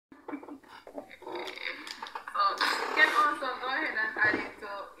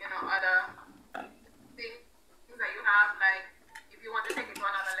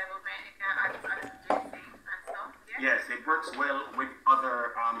works well with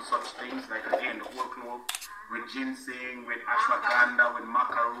other such things, like again the whole clove, with ginseng, with ashwagandha, with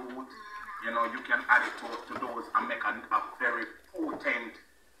maca root. You know, you can add it to those and make a very potent,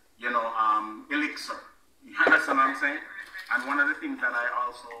 you know, elixir. You understand what I'm saying? And one of the things that I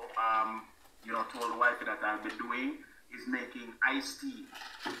also, you know, told the wife that I'll be doing is making iced tea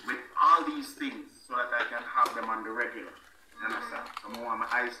with all these things so that I can have them on the regular. You understand? So I want my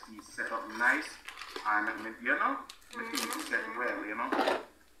iced tea set up nice and, you know, the things set well, you know.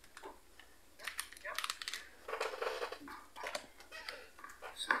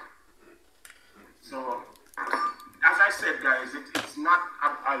 So as I said, guys, it's not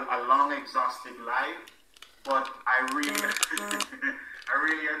a long, exhaustive live, but I really, I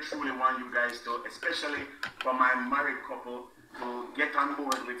really and truly want you guys to, especially for my married couple, to get on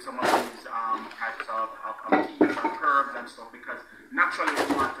board with some of these types of teas and herbs and stuff, because naturally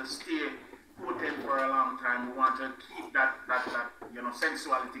we want to stay potent for a long time. We want to keep that you know,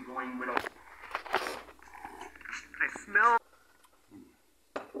 sensuality going without. I smell.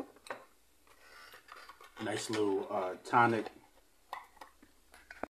 Nice little tonic